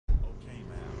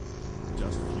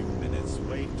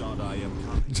I am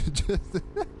coming.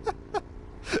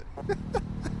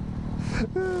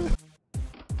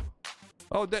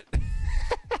 Oh, that.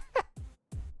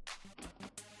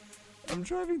 I'm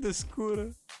driving the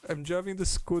scooter. I'm driving the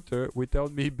scooter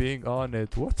without me being on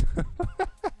it. What?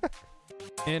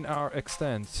 In our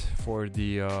extent for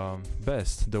the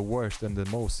best, the worst, and the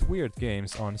most weird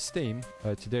games on Steam,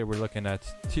 today we're looking at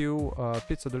two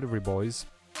pizza delivery boys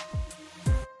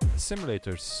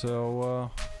simulators.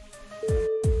 So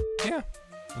yeah,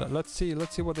 let's see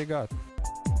what they got.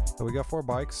 So we got 4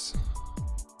 bikes.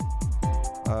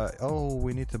 Oh,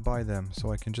 we need to buy them,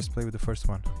 so I can just play with the first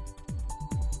one.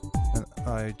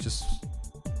 And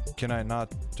can I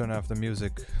not turn off the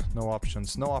music? No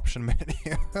options, no option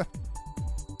menu.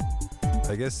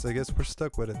 I guess we're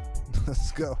stuck with it.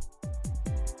 Let's go.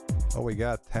 Oh, we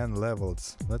got 10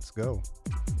 levels. Let's go.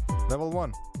 Level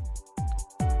 1.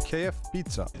 KF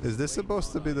Pizza. Is this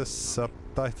supposed to be the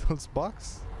subtitles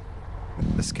box?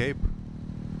 Escape.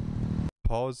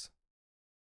 Pause.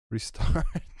 Restart.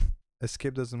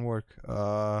 Escape doesn't work.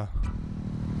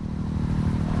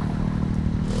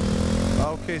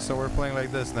 Okay, so we're playing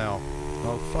like this now.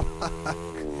 Oh, fuck.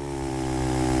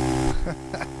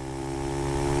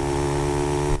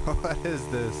 What is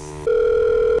this?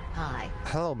 Hi.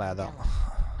 Hello, madam.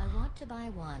 I want to buy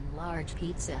one large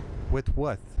pizza. With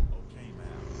what? Okay,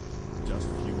 ma'am. Just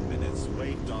a few minutes.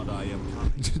 Wait, I am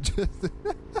coming.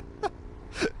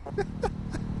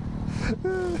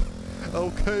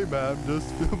 Okay, ma'am.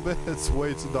 Just a few minutes.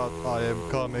 Wait, I am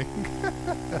coming.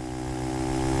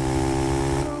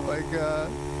 Oh my god.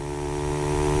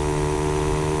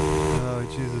 Oh,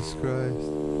 Jesus Christ.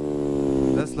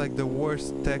 That's like the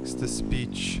worst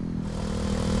text-to-speech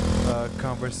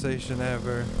conversation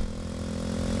ever.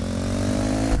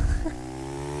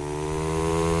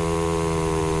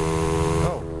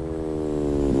 Oh.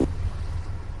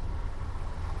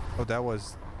 Oh, that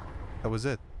was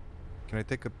it. Can I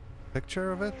take a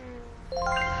picture of it?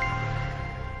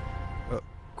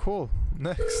 Cool.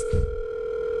 Next.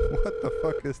 What the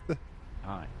fuck is this?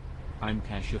 Hi, I'm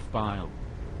Kashif. I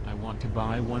want to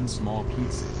buy one small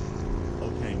pizza.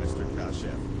 Okay, Mr.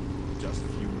 Kashif. Just a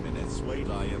few minutes. Wait,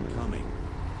 I am coming.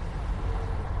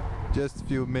 Just a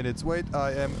few minutes. Wait,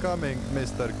 I am coming,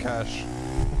 Mr. Cash.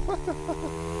 What the fuck?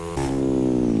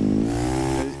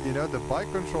 You know, the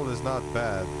bike control is not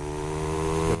bad.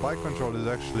 The bike control is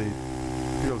actually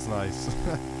feels nice.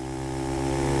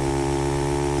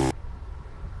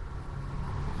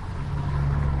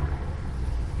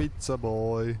 Pizza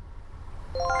boy.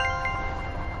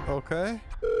 Okay.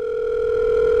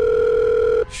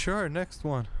 Sure, next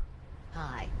one.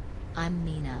 Hi, I'm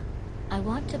Nina. I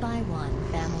want to buy one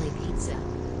family pizza.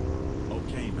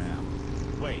 Okay, ma'am.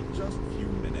 Wait, just a few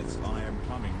minutes. I am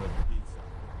coming with pizza.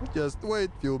 Just wait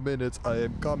few minutes. I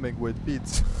am coming with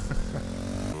pizza.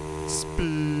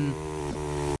 Speed.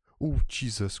 Oh,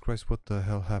 Jesus Christ, what the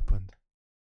hell happened?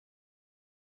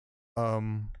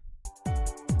 What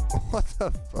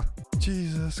the fuck?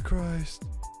 Jesus Christ.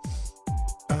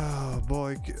 Oh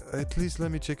boy, at least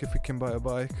let me check if we can buy a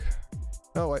bike.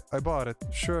 No, I bought it,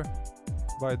 sure.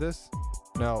 Buy this?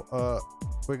 No,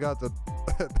 we got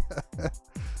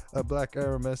a black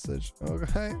error message,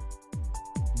 okay?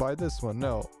 Buy this one,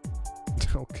 no.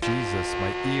 Okay. Jesus,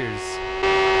 my ears.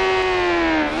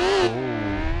 Oh.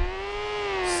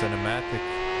 Cinematic.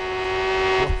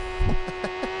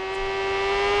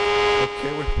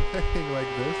 Okay, we're playing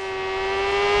like this.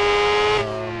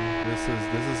 This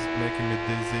is making me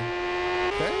dizzy.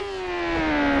 Okay.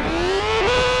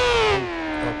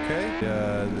 Okay.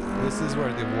 Yeah, this is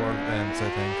where the world ends, I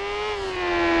think.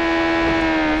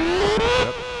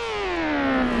 Yep.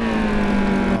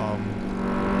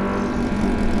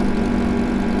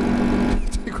 I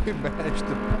think we managed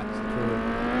to pass through it.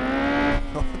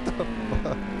 What the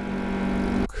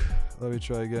fuck? Let me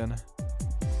try again.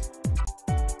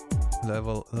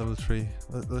 Level 3.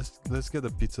 Let's get a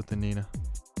pizza to Nina.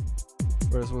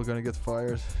 Or else we're gonna get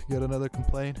fired. Get another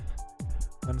complaint.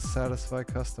 Unsatisfied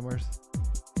customers.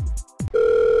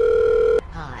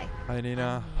 Hi. Hi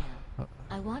Nina.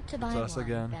 I want to buy us one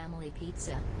again. family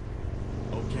pizza.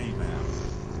 Okay, ma'am.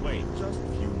 Wait, just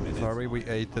a few minutes. Sorry, we I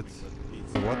am ate it. coming with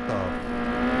pizza. What the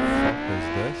fuck is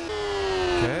this?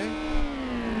 Okay.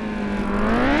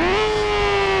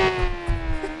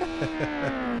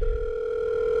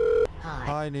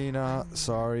 Hi Nina,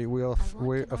 sorry, we're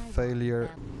a failure.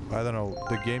 I don't know,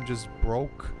 the game just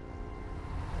broke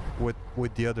with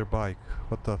the other bike.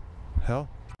 What the hell?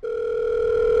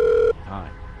 Hi,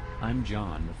 I'm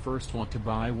John, the first one to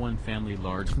buy one family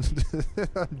large.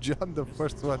 John, the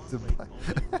first one to buy.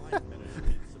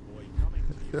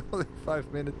 Only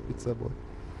 5 minute pizza boy.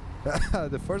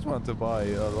 The first one to buy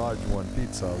a large one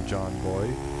pizza, John boy.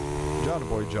 John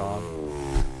boy John.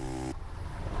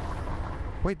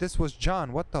 Wait, this was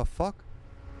John. What the fuck?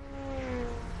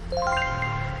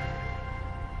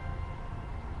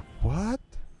 What?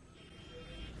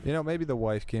 You know, maybe the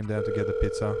wife came down to get the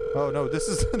pizza. Oh no, this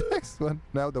is the next one.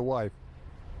 Now the wife.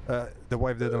 The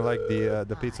wife didn't like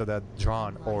the pizza that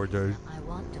John ordered. I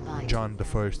want to buy John the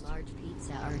first. large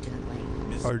pizza urgently.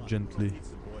 Miss Urgently.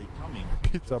 Pizza boy coming.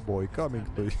 Pizza boy coming,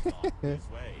 please. This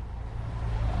way.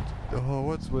 Oh,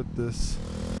 what's with this?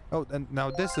 Oh, and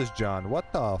now this is John.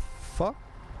 What the fuck?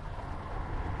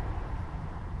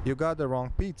 You got the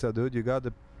wrong pizza, dude. You got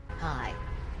the... Hi,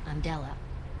 I'm Della.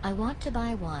 I want to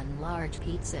buy one large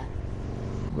pizza.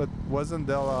 But wasn't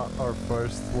Della our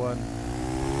first one?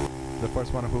 The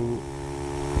first one who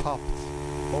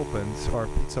opened our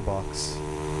pizza box,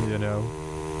 you know?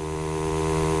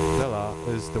 Della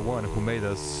is the one who made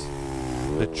us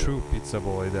the true pizza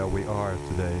boy that we are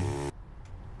today.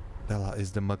 Della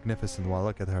is the magnificent one.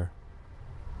 Look at her.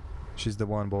 She's the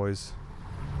one, boys.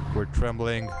 We're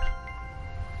trembling.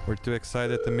 We're too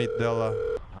excited to meet Della.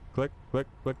 Click, click,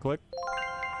 click, click.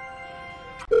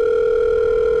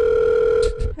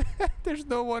 There's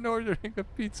no one ordering a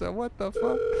pizza. What the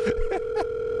fuck?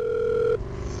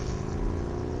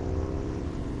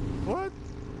 What?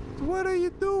 What are you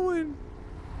doing?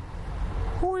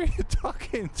 Who are you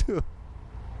talking to?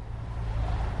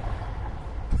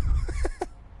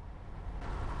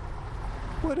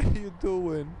 What are you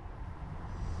doing?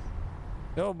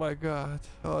 Oh my god.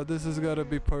 Oh, this has gotta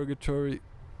be purgatory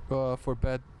for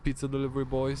bad pizza delivery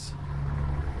boys.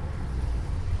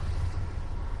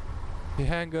 He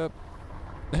hang up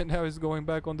and now he's going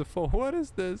back on the phone. What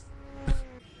is this?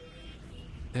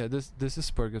 Yeah, this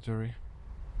is purgatory.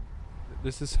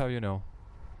 This is how you know.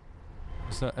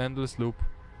 It's an endless loop.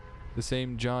 The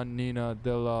same John, Nina,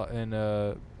 Della, and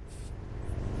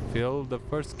Phil, the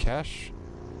first cash.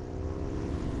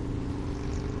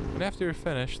 And after you're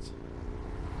finished,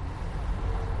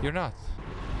 you're not.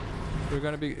 You're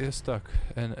gonna be stuck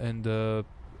in the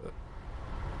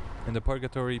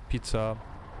purgatory pizza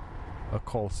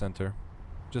call center,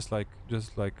 just like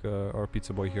our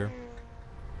pizza boy here.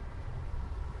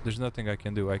 There's nothing I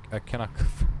can do. I cannot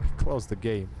close the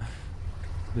game.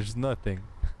 There's nothing.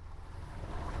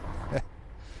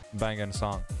 Banging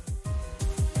song.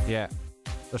 Yeah,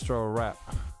 let's throw a wrap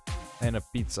and a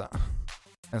pizza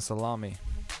and salami,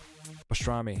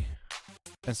 pastrami,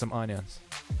 and some onions.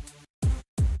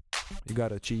 You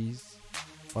got a cheese,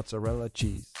 mozzarella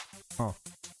cheese. Oh.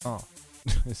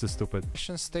 This is stupid.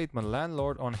 Mission statement: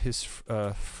 landlord on his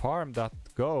farm.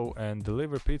 Go and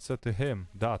deliver pizza to him.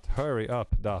 Hurry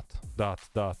up.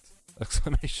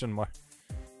 Exclamation mark.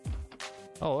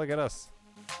 Oh, look at us,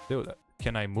 dude.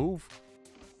 Can I move?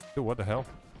 Dude, what the hell?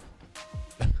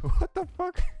 What the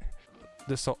fuck?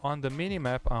 So on the mini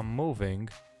map, I'm moving,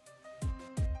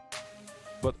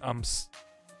 but I'm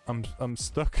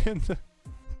stuck in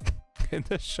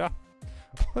the shop.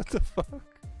 What the fuck?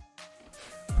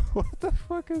 What the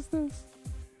fuck is this?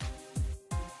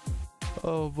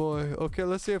 Oh boy. Okay,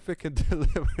 let's see if we can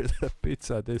deliver the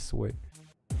pizza this way.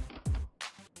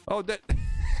 Oh, that.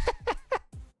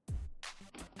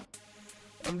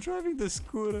 I'm driving the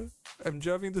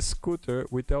scooter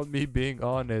without me being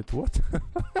on it. What?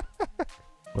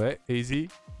 Wait, easy.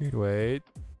 Wait.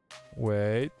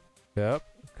 Yep.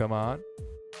 Come on.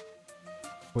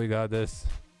 We got this.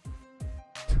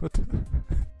 What the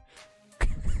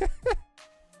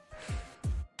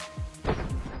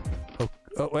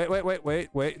Oh, wait.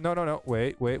 No.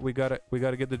 Wait. We gotta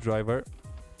get the driver.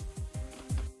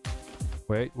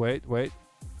 Wait.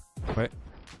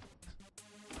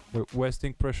 We're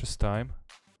wasting precious time.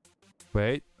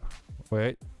 Wait.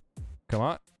 Come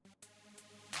on.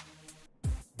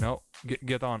 No,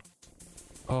 get on.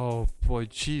 Oh boy,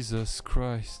 Jesus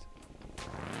Christ.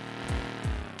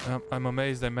 I'm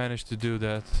amazed I managed to do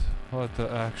that. What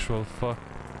the actual fuck?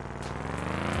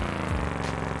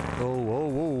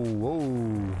 Whoa.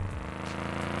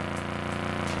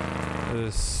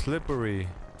 Slippery.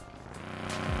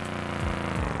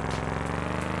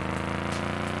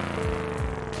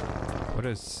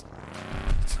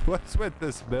 What's with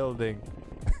this building?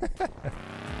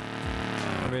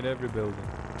 I mean, every building.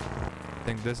 I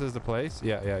think this is the place.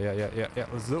 Yeah.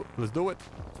 Let's do it.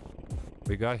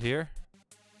 We got here.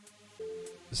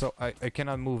 So I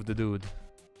cannot move the dude.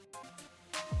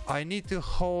 I need to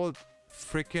hold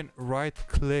freaking right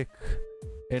click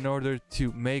in order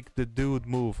to make the dude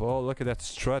move. Oh, look at that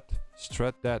strut.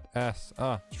 Strut that ass.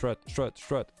 Strut.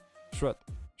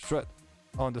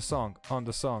 On the song.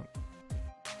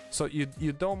 So you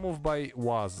don't move by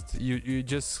WASD. You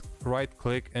just right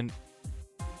click and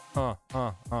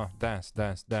dance.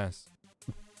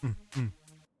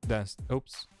 Dance.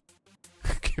 Oops.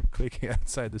 Keep clicking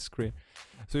outside the screen.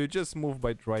 So you just move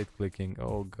by right clicking.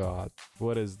 Oh god.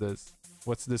 What is this?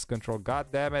 What's this control? God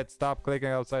damn it. Stop clicking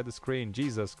outside the screen.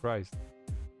 Jesus Christ.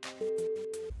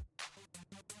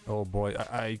 Oh boy.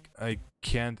 I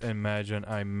can't imagine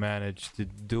I managed to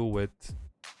do it.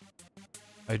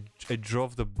 I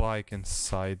drove the bike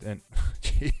inside and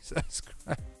Jesus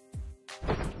Christ.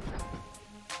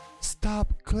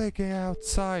 Stop clicking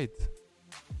outside.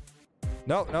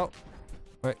 No.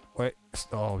 Wait.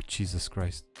 Oh, Jesus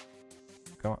Christ.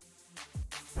 Come on.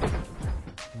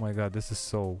 Oh my god, this is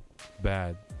so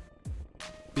bad.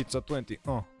 Pizza 20.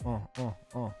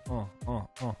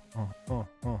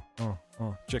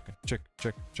 Chicken.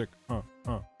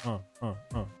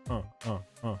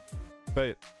 Pay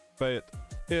it.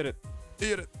 Eat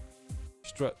it.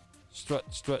 Strut.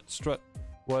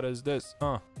 What is this?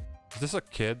 Is this a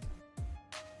kid?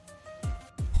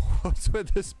 What's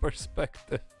with this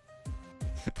perspective?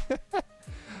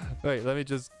 Wait, let me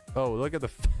just... Oh, look at the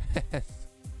fence.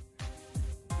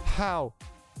 How?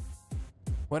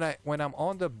 When I'm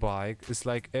on the bike, it's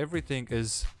like everything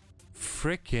is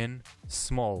freaking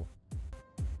small.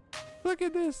 Look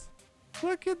at this.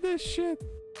 Look at this shit.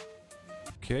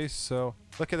 Okay, so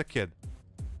look at the kid.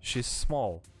 She's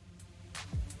small,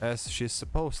 as she's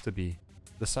supposed to be.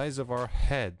 The size of our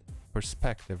head.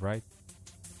 Perspective, right?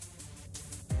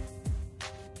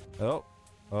 Oh,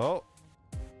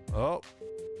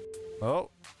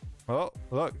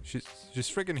 look, she's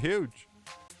freaking huge.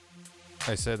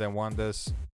 I said I want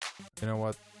this. You know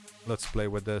what? Let's play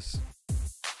with this.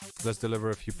 Let's deliver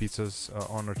a few pizzas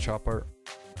on our chopper.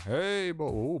 Hey,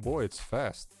 oh boy, it's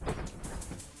fast.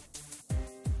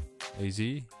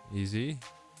 Easy.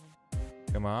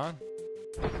 Come on.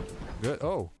 Good.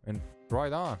 Oh, and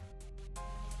right on.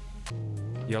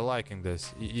 You're liking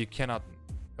this. You cannot...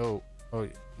 Oh,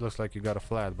 it looks like you got a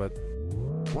flat, but...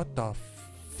 What the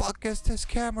fuck is this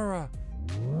camera?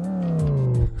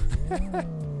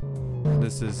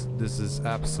 This is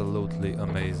absolutely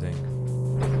amazing.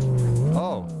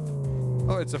 Oh,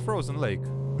 it's a frozen lake.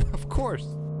 Of course.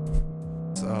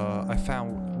 I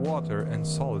found water in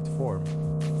solid form.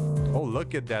 Oh,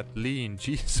 look at that lean.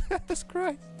 Jesus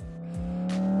Christ.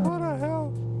 What the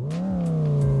hell?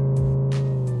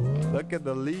 Look at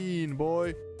the lean,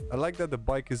 boy. I like that the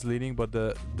bike is leaning, but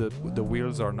the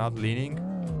wheels are not leaning.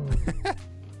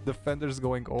 The fender's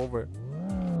going over.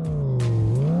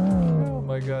 Oh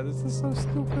my god, this is so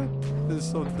stupid. This is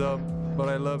so dumb, but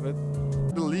I love it.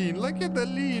 The lean, look at the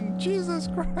lean. Jesus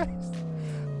Christ.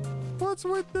 What's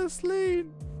with this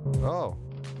lean? Oh,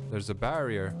 there's a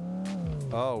barrier.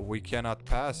 Oh, we cannot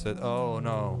pass it. Oh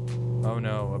no. Oh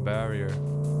no, a barrier.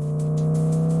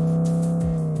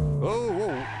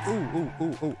 Oh,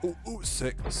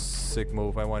 sick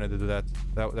move. I wanted to do that.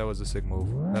 That was a sick move.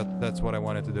 That's what I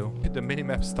wanted to do. The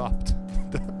minimap stopped.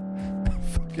 The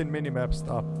fucking minimap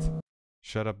stopped.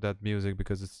 Shut up that music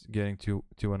because it's getting too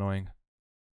annoying.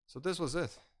 So this was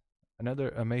it. Another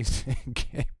amazing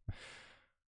game.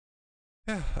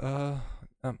 Yeah,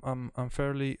 I'm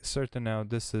fairly certain now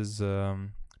this is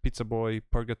Pizza Boy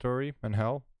Purgatory and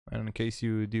Hell. And in case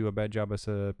you do a bad job as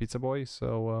a pizza boy,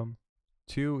 so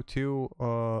two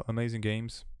amazing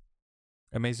games,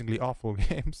 amazingly awful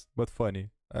games, but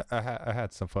funny. I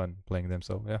had some fun playing them,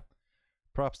 so yeah,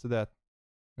 props to that.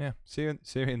 Yeah, see you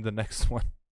in the next one.